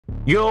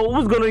Yo,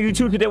 what's going on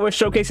YouTube? Today we're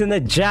showcasing the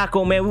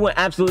Jackal, man. We went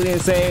absolutely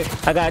insane.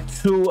 I got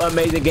two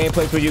amazing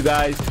gameplays for you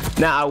guys.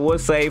 Now, I will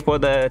say for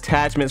the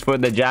attachments for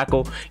the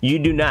Jackal, you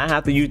do not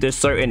have to use this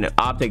certain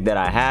optic that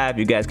I have.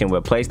 You guys can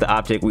replace the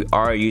optic. We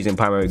are using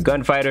primary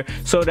gunfighter,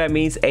 so that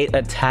means 8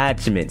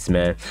 attachments,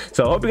 man.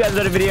 So I hope you guys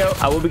enjoyed the video.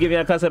 I will be giving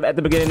you a custom at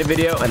the beginning of the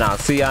video, and I'll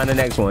see y'all in the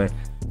next one.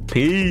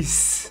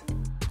 Peace.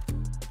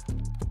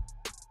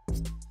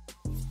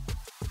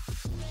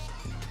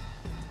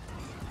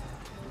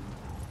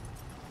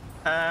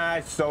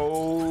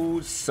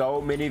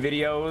 So many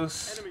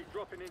videos. Enemy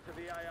dropping into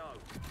the AO.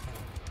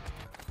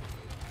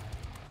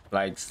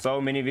 Like so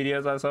many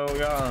videos I saw,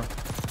 y'all.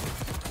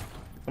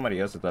 Somebody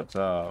else is up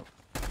top.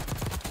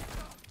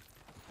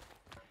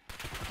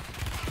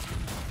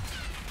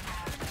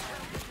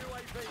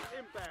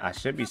 I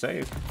should be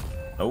safe.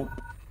 Nope,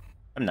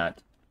 I'm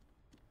not.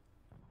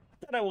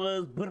 Thought I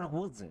was, but I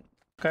wasn't.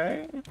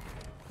 Okay,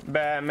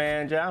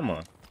 Batman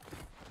Jama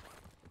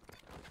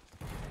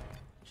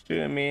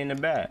shooting me in the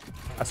back.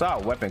 I saw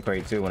a weapon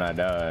crate too when I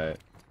died.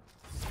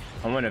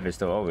 I wonder if it's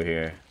still over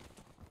here.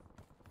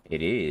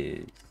 It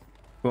is.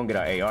 We won't get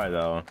our AR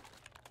though,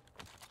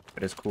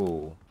 but it's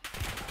cool.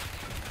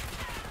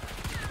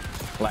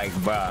 Like,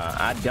 bruh,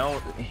 I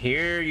don't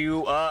hear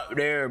you up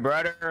there,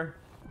 brother.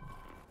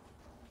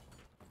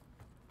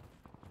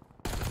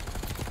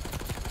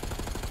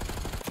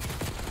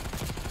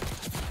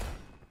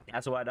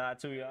 That's why I died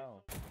too,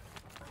 y'all.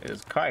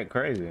 It's quite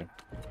crazy.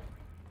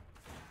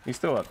 He's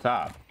still up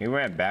top. He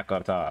ran back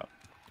up top.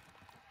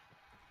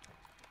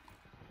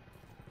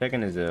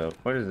 Taking his zip.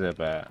 Where is zip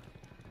at?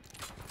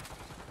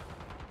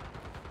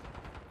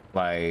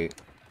 Like,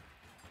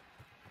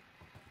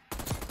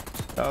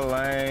 so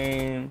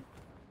lame.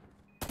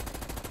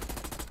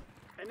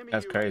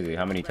 That's crazy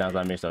how many times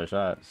I missed those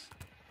shots.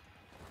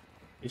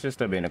 You should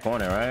still be in the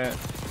corner, right?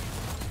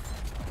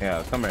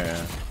 Yeah, come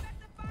here.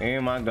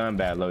 Ain't my gun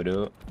bad, low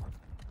dude.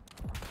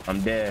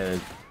 I'm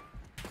dead.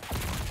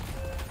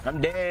 I'm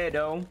dead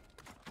though.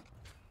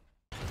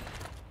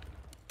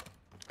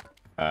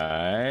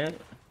 Alright.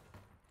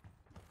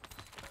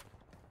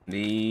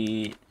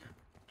 The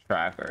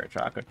tracker.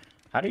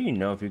 How do you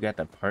know if you got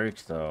the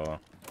perks though?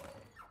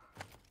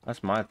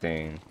 That's my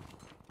thing.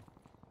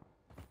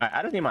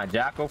 I just need my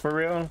Jackal for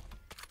real.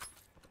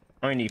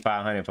 I only need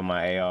 500 for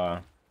my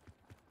AR.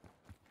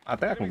 I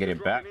think I can get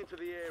it back.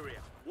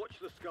 Watch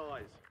the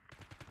skies.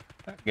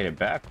 I can get it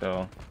back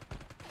though.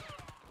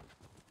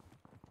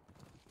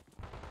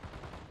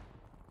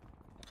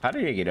 How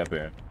did he get up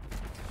here?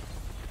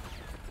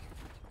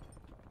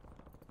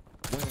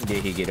 When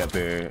did he get up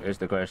here? Is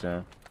the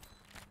question.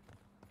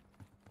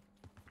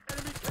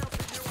 Enemy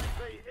counter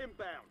UAV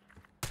inbound.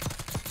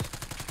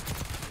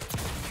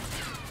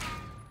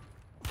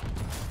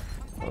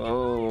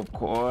 Oh, of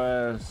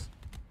course.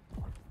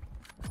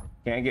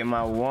 Can't get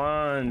my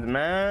ones,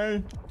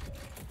 man.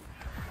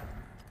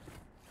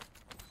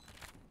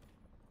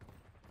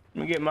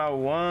 Let me get my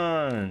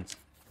ones.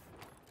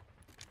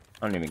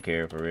 I don't even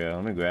care for real.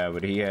 Let me grab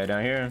what he had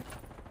down here.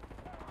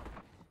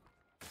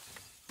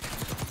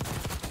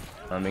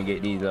 Let me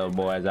get these little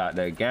boys out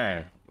the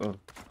game. Oh.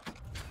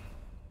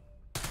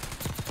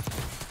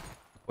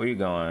 Where you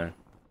going?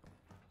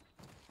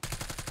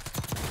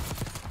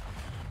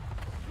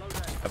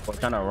 That boy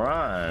trying to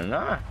run.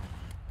 Nah.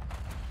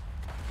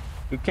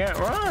 You can't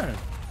run.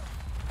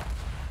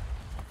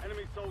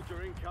 Enemy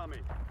soldier incoming.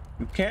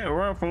 You can't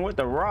run from what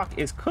the rock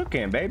is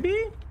cooking, baby.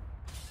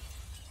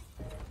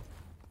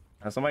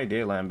 Now somebody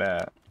did land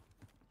bad.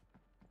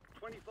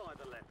 25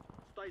 are left.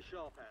 Stay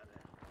sharp out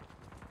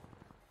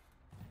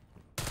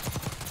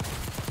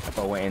there. That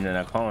boy went in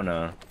the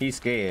corner. He's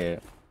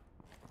scared.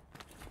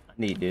 I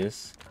need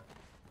this.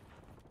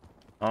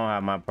 I don't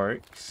have my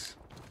perks.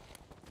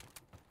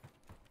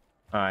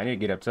 Alright, I need to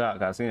get up top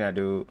because I seen that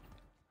dude.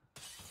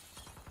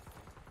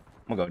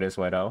 I'm gonna go this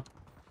way though.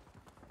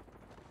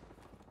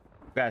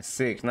 Got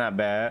 6, not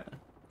bad.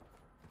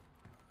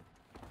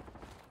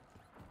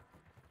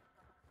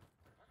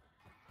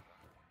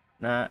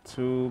 Not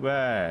too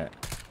bad.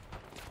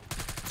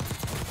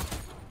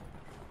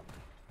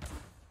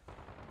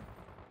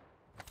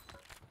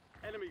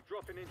 Enemy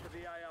dropping into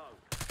the AO.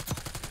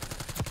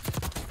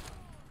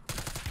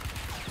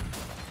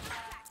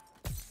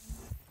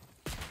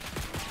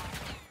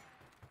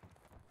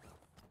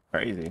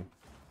 Crazy.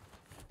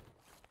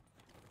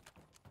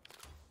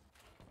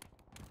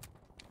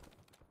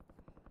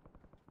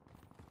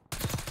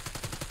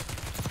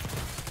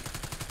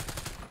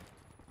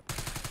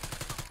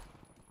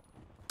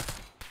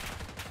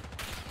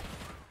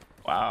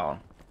 Wow.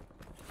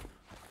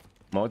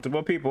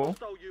 Multiple people.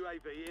 Hostile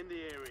UAV in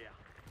the area.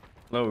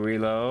 Little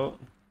reload.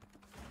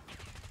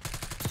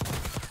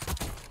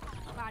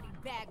 Body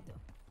bagged him.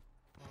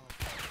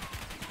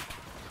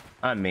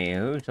 I mean,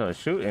 who's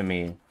shooting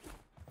me?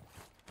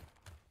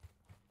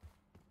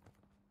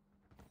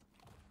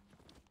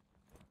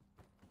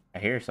 I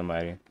hear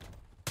somebody.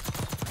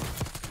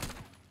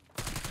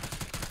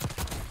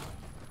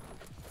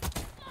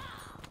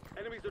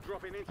 Enemies are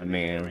dropping into I mean, the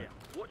area.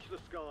 Watch the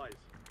skies.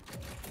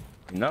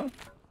 no.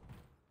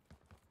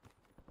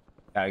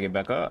 Gotta get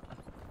back up.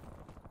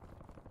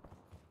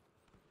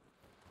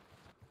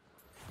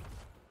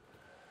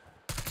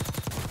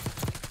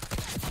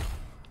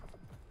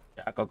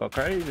 Jackal go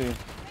crazy.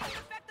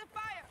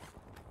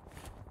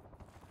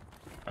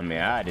 I mean,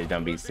 I just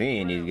don't be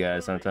seeing these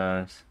guys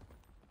sometimes.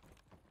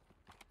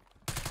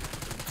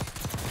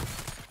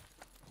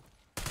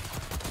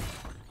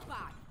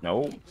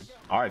 Nope.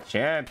 Our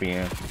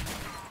champion.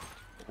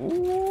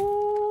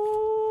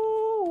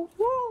 Ooh,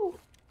 woo.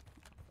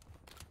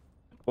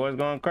 Boy's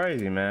going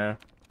crazy, man.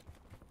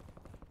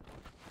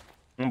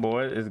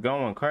 Boy is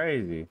going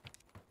crazy.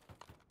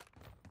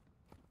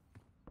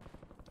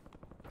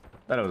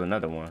 Thought it was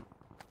another one.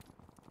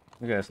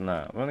 I guess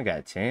not. We only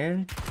got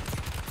 10.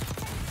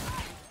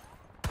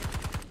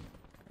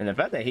 And the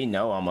fact that he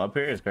know I'm up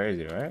here is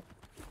crazy, right?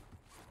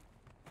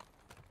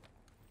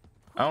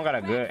 I don't got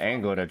a good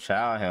angle to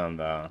chow him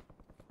though.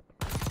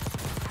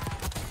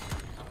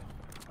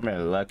 I'm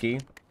really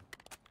lucky.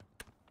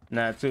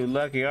 Not too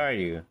lucky, are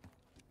you?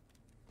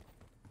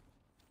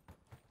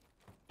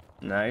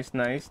 Nice,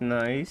 nice,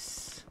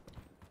 nice.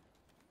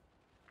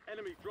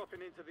 Enemy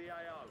dropping into the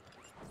AO.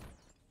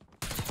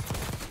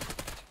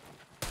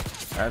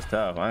 That's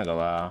tough, I ain't gonna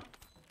lie.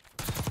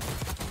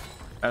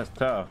 That's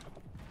tough.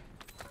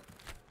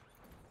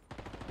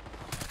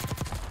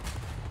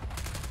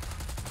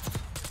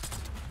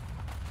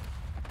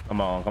 Come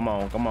on, come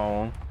on, come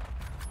on.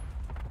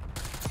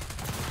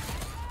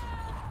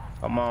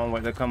 Come on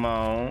with the come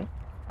on.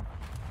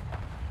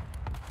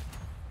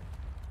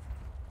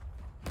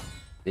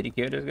 Did he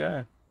kill this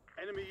guy?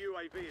 Enemy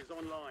UAV is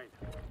online.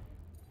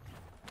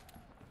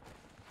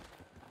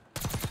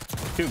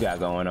 What you got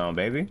going on,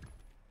 baby?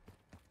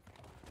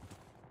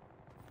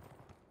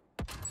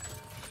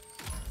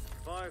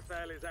 Fire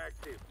sale is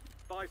active.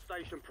 Buy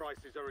station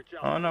prices are adjusted.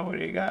 I don't know what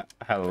he got.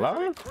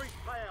 Hello? Increased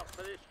payout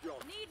for this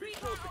job. Be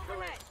sure to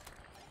collect.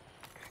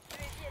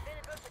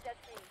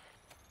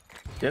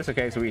 Just in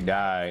case we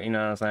die, you know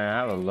what I'm saying?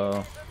 Have a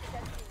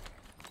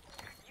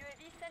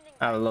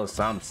little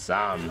some.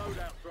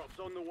 Loadout drops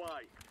on the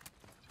way.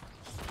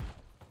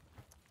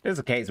 Just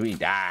in case we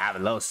die, have a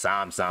little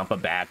some for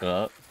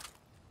backup.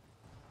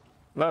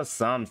 Little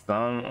some.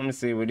 Let me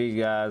see where these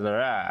guys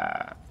are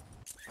at.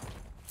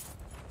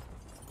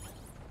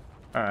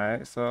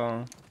 Alright,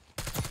 so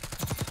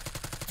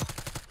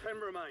 10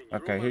 remain.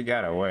 okay, he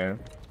got away.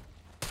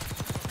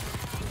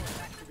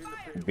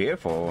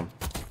 Beautiful.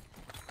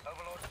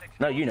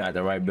 No, you're not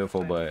the right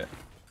beautiful, but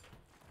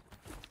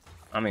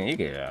I mean, you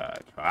could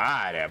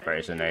try that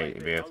person,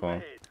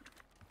 beautiful.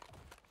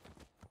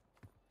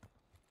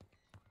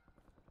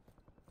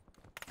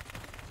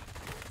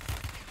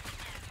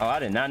 Oh, I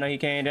did not know he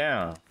came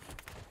down.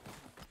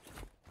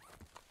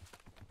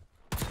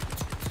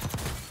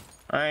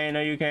 I ain't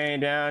know you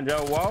came down,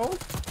 Joe Wall.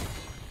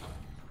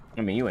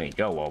 I mean, you ain't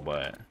Joe Wall,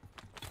 but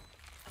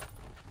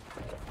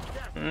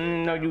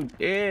no, you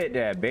did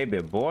that,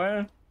 baby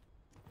boy.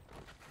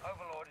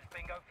 Overlord is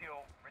bingo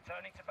fuel.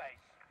 Returning to base.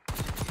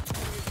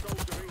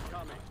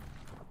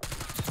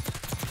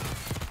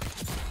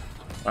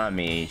 I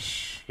mean,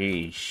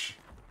 sheesh.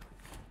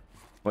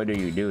 What do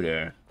you do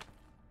there?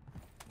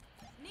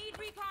 Need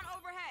recon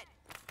overhead.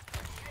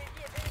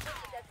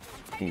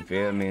 You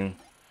feel me?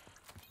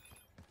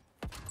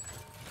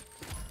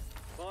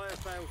 Fire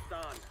sales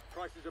done.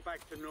 Prices are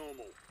back to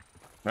normal.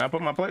 I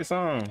put my place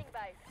on.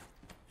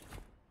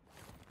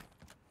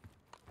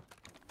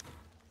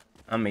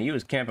 I mean, you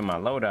was camping my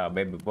loadout,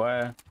 baby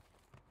boy.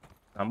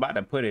 I'm about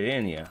to put it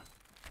in you.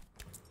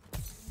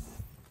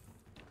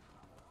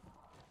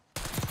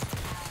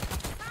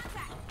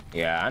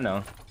 Yeah, I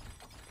know.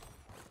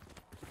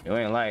 You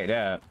ain't like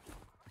that.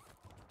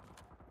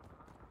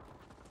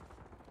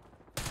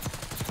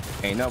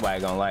 Ain't nobody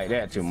gonna like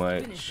that too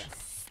much.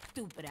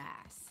 Stupid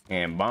ass.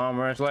 And bomb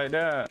rush like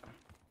that.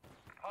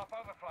 Half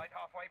overflight,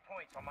 halfway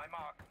point on my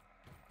mark.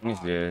 It's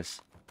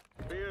just,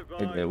 Be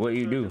what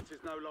you do? resurgence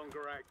is no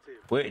longer active.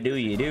 What do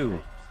you do?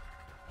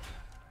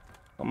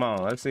 Come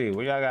on, let's see.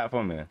 What y'all got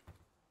for me? I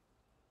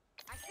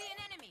see an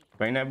enemy.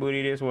 Bring that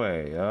booty this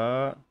way.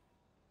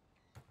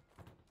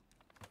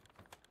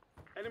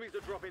 Enemies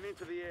are dropping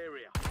into the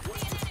area.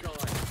 Watch the sky.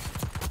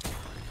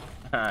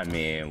 I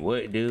mean,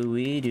 what do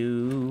we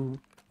do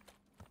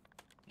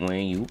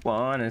when you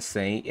wanna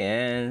say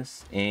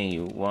yes and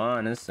you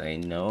wanna say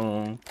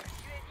no? Need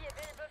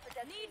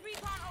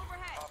recon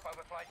overhead. Half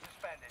overflight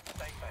suspended.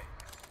 Stay safe.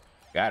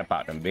 Gotta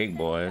pop them big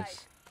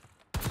boys.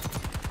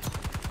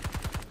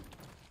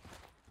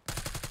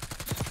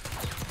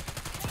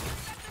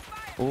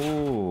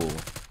 Ooh.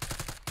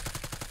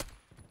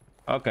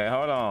 Okay,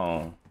 hold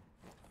on.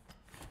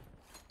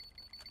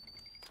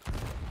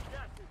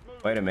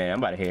 Wait a minute, I'm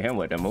about to hit him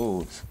with the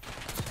moves.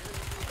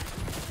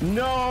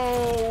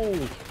 No!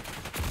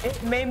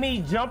 It made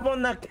me jump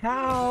on the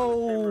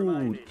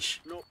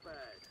couch. Not bad.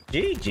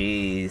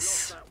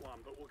 GG's. That one,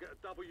 but we'll get a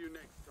W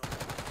next time.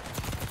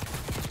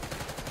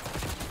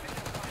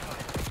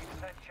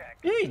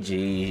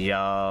 GG,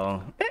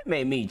 y'all. It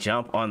made me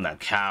jump on the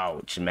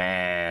couch,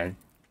 man.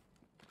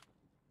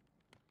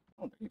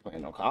 I don't think you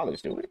playing no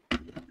college, do we?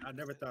 I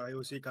never thought he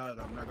would see college.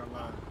 I'm not gonna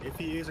lie. If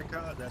he is in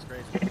college, that's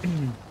crazy. He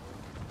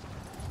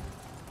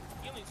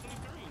only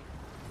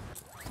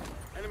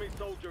 23. Enemy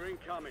soldier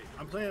incoming.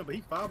 I'm playing, but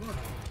he's 500.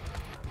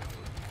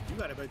 You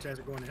got a better chance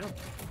of going to him.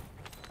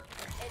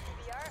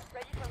 ATVR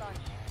ready for launch.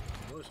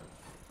 Bullshit.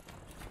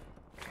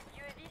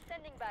 UAV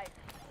standing by.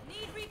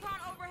 Need recon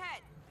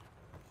overhead.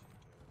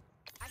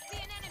 I see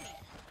an enemy.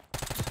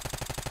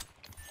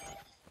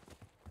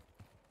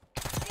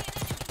 I see an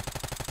enemy.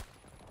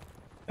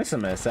 That's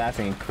some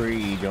Assassin's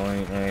Creed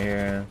joint right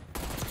here.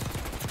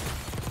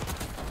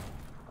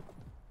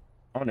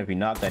 I don't know if he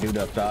knocked that dude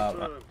up top.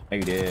 Oh,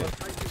 you did.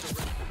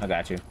 I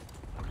got you.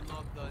 I'm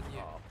not done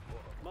yet.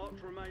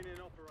 Marked remaining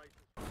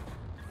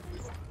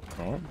operators.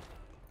 Oh.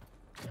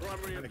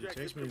 Primary That nigga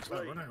chased objective me and stuff.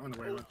 complete. I'm on the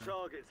way All right now.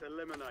 targets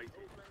eliminated.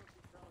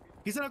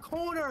 He's in a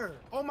corner.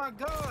 Oh my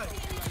god.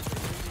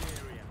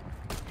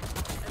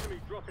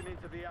 Enemy dropping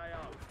into the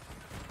AO.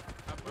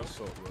 What's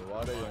up, bro?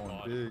 Why they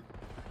on big?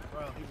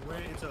 Bro, he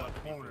went into a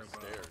corner,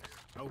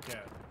 bro. No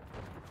cap.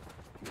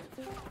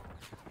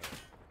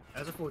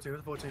 That's a 14.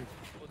 That's a 14.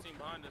 Full team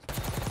behind us.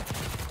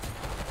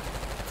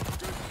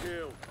 Good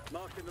kill.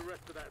 Marking the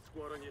rest of that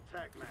squad on your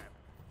tac map.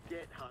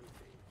 Get hunting.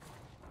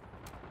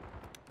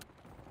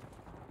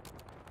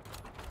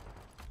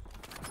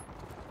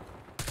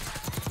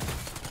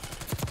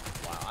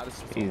 Wow, I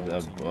just He's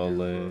a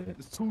bullet.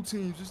 It's two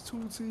teams. It's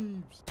two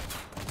teams.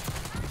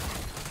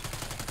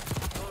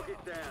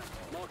 Target down.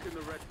 Marking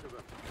the rest of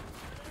them.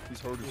 He's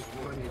hurt his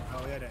foot.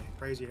 Oh yeah, that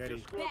crazy Your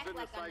heady. squad's Back in the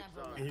like I safe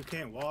never zone. And you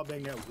can't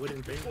wallbang that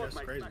wooden thing. Squad That's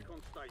mates crazy. back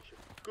on station.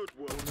 Good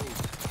work.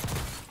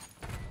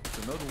 It's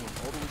another one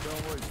all the way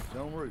down right.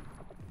 Down right.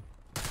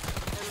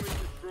 Enemy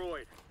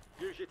destroyed.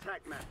 Use your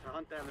tac map to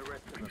hunt down the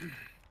rest of them.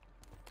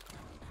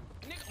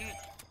 Nick,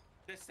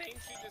 the same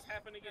shit just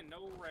happened again.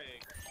 No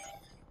rag.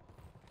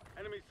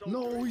 Enemy soldier.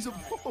 No, he's a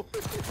incoming. bullet.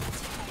 Good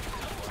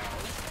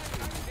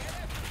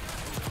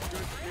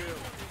kill.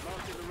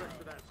 Marking the rest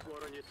of that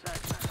squad on your tac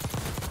map.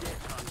 Get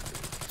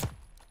hunting.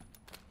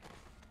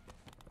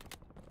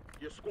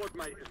 Your squad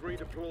mate is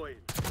redeployed.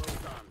 Well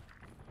done.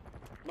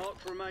 Mark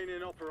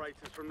remaining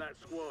operators from that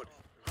squad.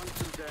 Hunt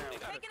them They down.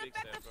 gotta Taking fix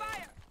effective that, bro.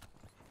 fire.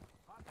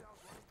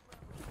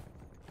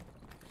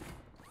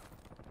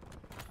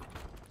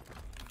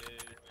 Yeah.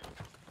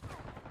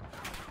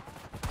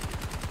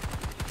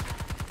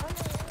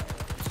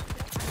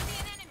 I see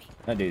an enemy.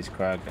 That dude's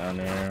cracked down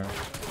there.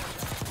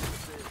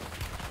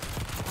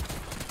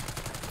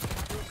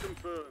 Still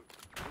confirmed.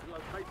 We've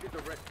located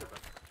the rest of them.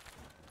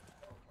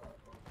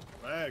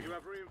 Flag. You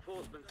have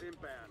reinforcements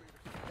inbound.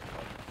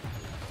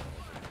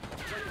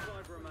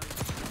 25 remain.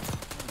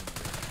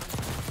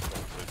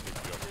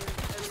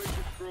 Enemy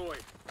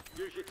destroyed.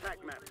 Use your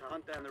tac map to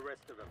hunt down the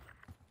rest of them.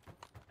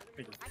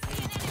 I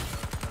see an enemy.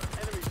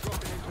 Enemy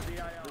dropping into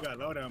the AR. We got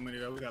loadout money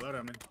though. We got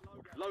loadout money.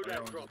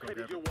 Loadout drop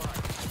headed your way.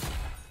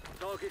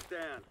 Target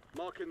down.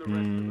 Marking the rest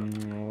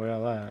of them. Where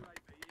all at?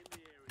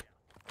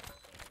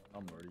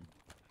 I'm ready.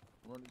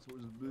 Running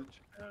towards the bitch.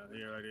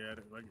 Yeah, right there.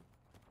 Like,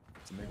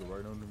 It's a nigga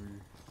right under me.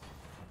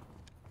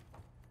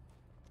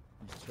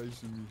 He's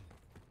chasing me.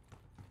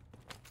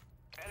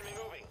 Enemy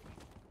moving.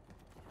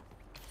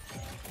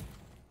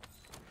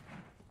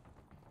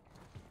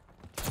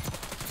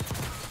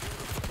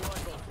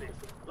 Supply boxes.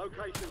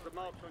 Locations are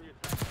marked on your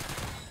tac.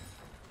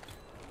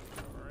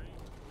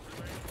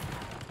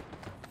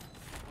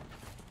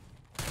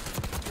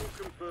 All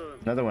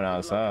confirmed. Another one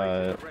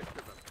outside. Located the rest of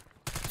them.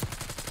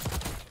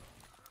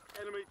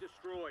 Enemy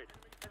destroyed.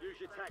 Use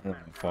your tac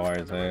map. to Far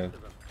hunt as down the hell. rest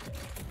of them.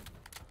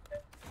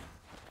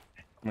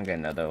 I'm gonna get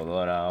another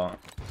loadout.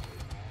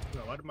 yo,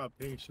 why did my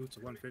ping shoot to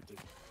 150?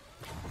 UAV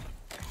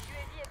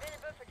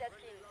available for that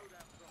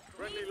kill.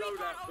 Friendly Need recon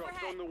loadout drops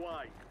overhead. on the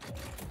way.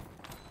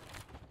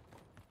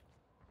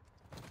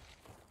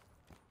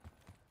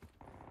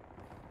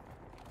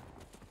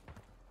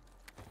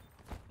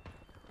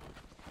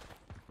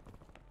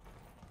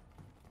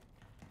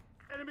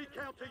 Enemy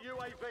counter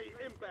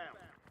UAV inbound.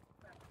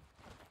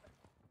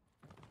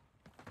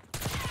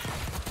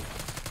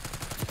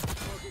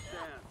 Target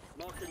down.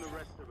 Marking the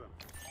rest of them.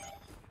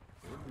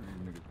 Where do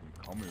these niggas be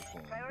coming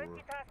from, bro?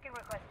 Priority tasking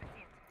request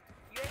received.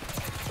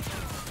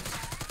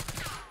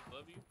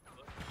 Love you.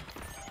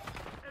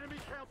 Enemy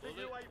counter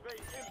UAV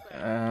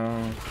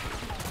inbound.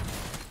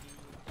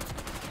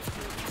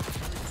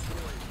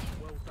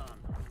 Well done.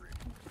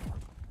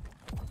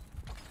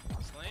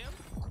 Slam?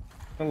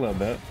 A little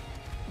bit.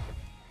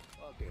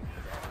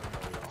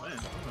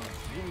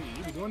 Man,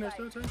 you be doing that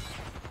still, too?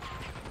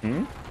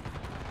 Hmm?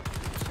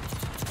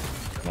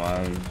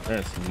 Well,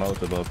 there's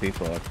multiple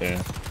people up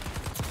there.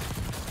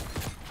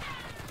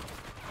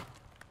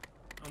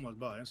 Almost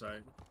bought. That's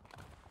alright.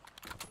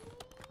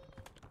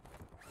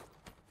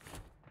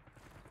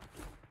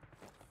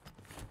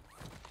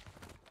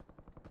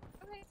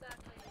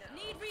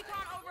 Need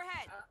recon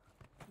overhead.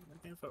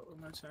 I can't fuck with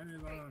my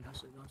Chinese on. That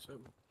shit gonna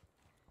shoot.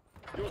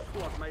 Your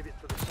squad made it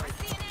to the I safe.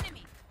 see an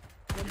enemy.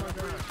 Oh my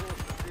god.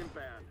 Reinforcements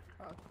inbound.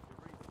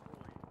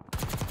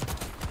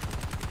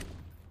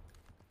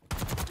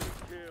 Good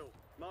kill.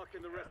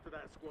 Marking the rest of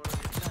that squad on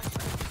your tac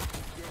map.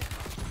 Get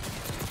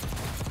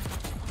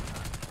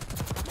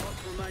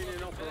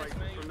remaining operators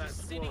from that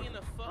just squad. sitting in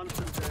a Hunt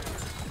fucking them down.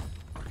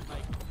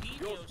 like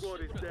beat Your your squad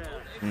shit is with a down.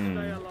 load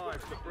Stay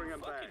alive to bring them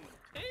back. fucking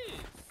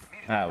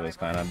pissed. That was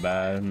kind of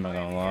bad. I'm not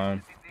gonna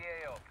lie.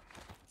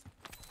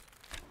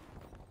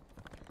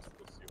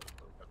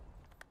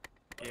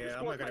 Yeah,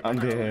 I'm not gonna. I'm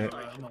dead.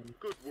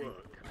 Good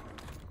work.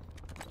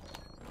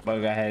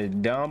 But I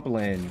had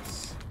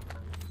dumplings.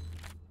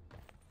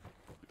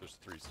 There's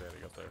 3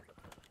 standing up there.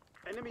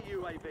 Enemy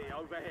UAV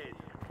overhead.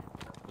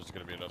 There's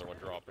gonna be another one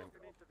dropping.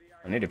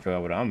 I need to figure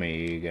out what I'm gonna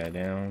eat,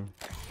 goddamn.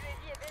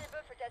 UAV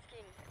available for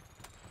tasking.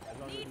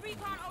 Need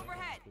recon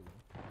overhead.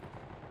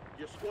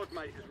 Your squad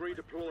mate is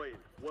redeploying.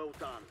 Well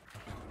done.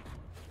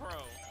 Bro.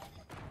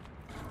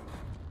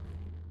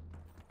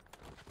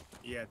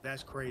 Yeah,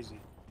 that's crazy.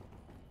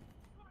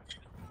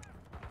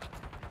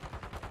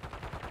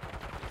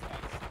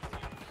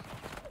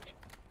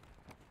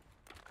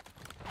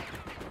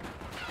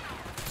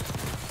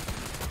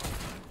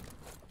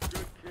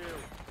 Good kill.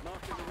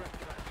 Marking the rest of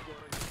that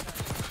squad.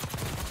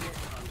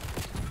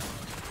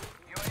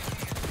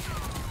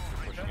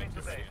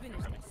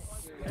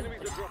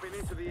 Enemies are dropping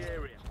into the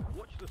area.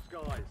 Watch the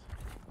skies.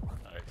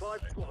 Nice.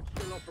 5 squads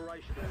still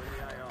operational in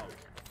the AO.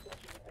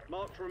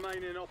 Marked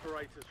remaining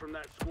operators from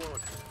that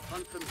squad.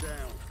 Hunt them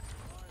down.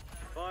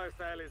 Fire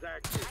sale is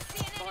active.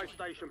 Buy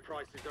station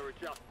prices are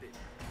adjusted.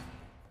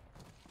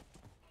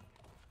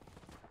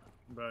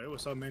 Bro, it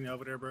was so many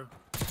over there, bro.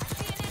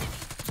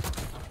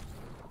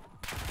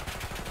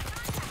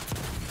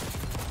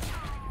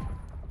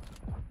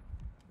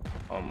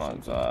 Oh my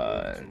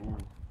god.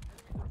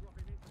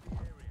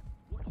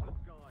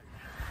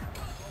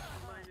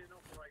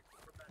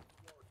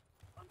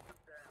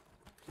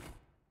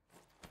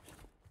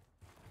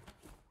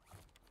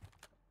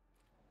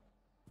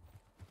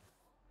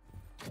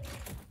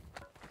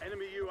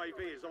 Enemy UAV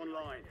is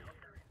online.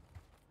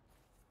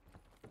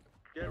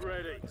 Get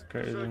ready.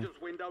 crazy. Resurgence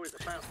window is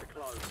about to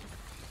close.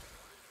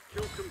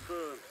 Kill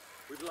confirmed.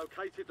 We've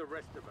located the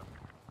rest of them.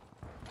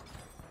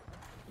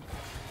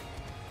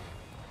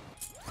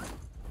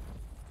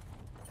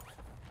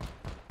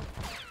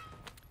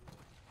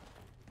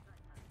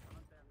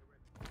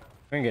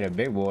 We can get a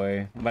big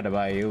boy. I'm about to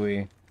buy a Yui.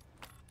 UAV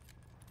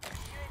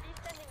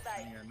standing by. I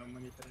ain't got no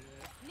money for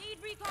that. Need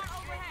recon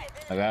overhead.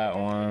 I got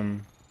one.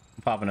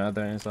 I'm popping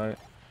another inside.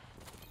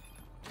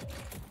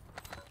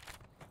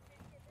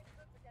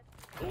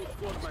 All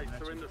squad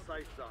mates are in the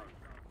safe zone.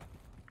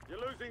 You're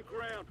losing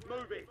ground.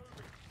 Move it.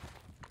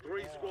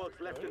 3 squads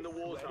left in the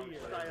war zone.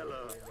 Stay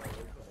alert.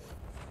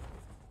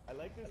 I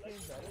like this game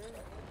better,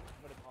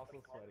 but it's also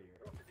sweatier.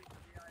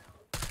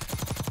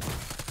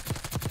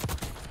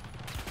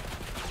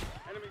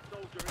 Enemy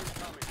soldier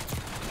incoming.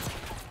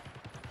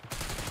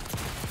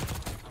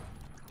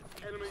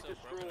 Enemy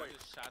destroyed.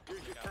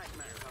 Use your tac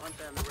map to hunt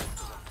down the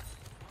rest of them.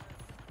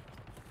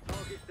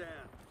 Target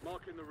down.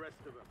 Marking the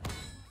rest of them.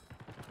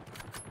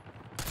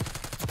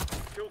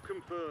 Kill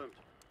confirmed.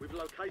 We've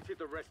located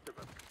the rest of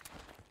them.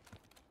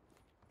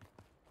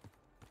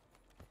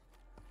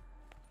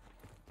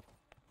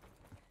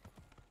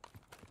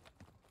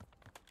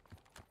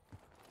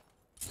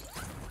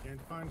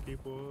 Can't find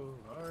people,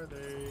 are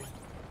they?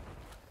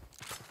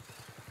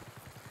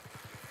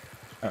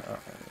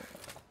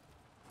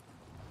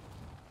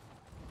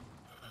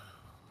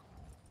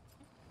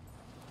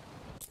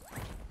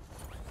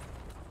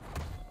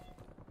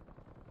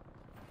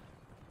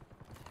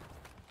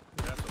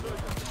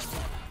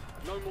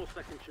 No more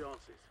second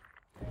chances.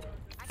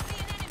 I see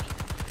an enemy.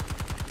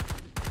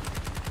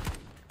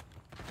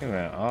 He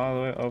went all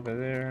the way over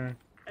there.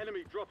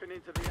 Enemy dropping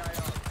into the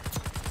AO.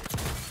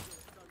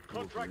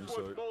 Contract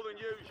worth more than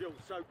usual,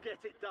 so get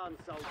it done,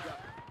 soldier.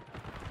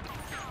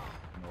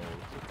 No,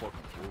 it's a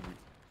fucking movie.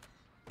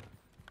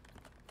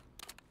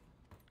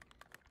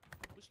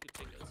 Wish you could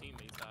take a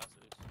teammate's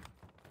hostage.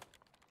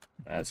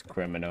 That's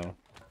criminal.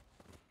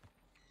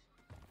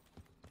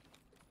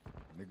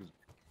 Niggas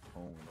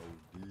on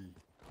OD.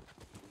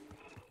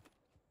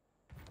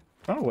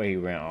 No way he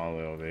ran all the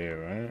way over here,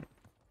 right?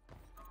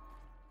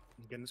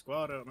 Getting the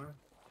squad up, man.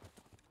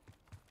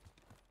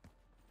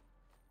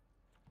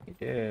 He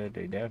did.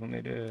 They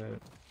definitely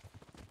did.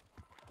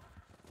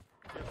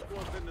 Your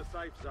squad's in the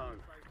safe zone.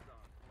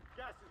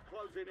 Gas is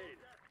closing in.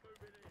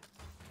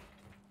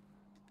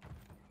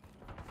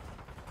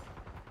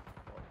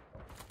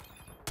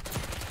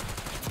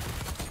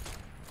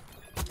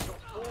 You've got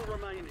 4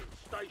 remaining.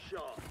 Stay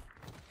sharp.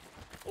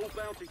 All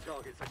bounty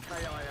targets are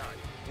KIA.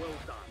 Well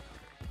done.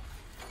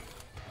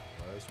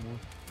 Last one?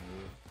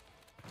 Yeah.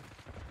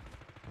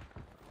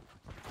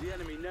 The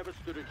enemy never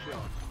stood a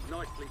chance.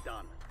 Nicely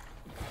done.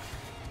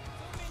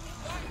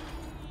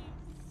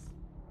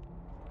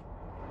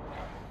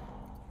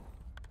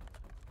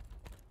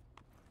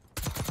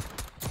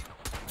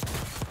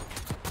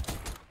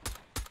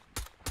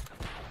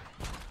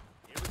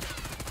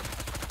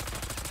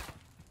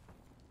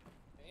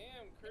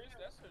 Damn, Chris,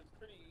 that's a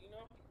pretty, you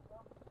know.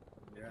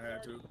 Yeah, I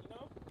had to.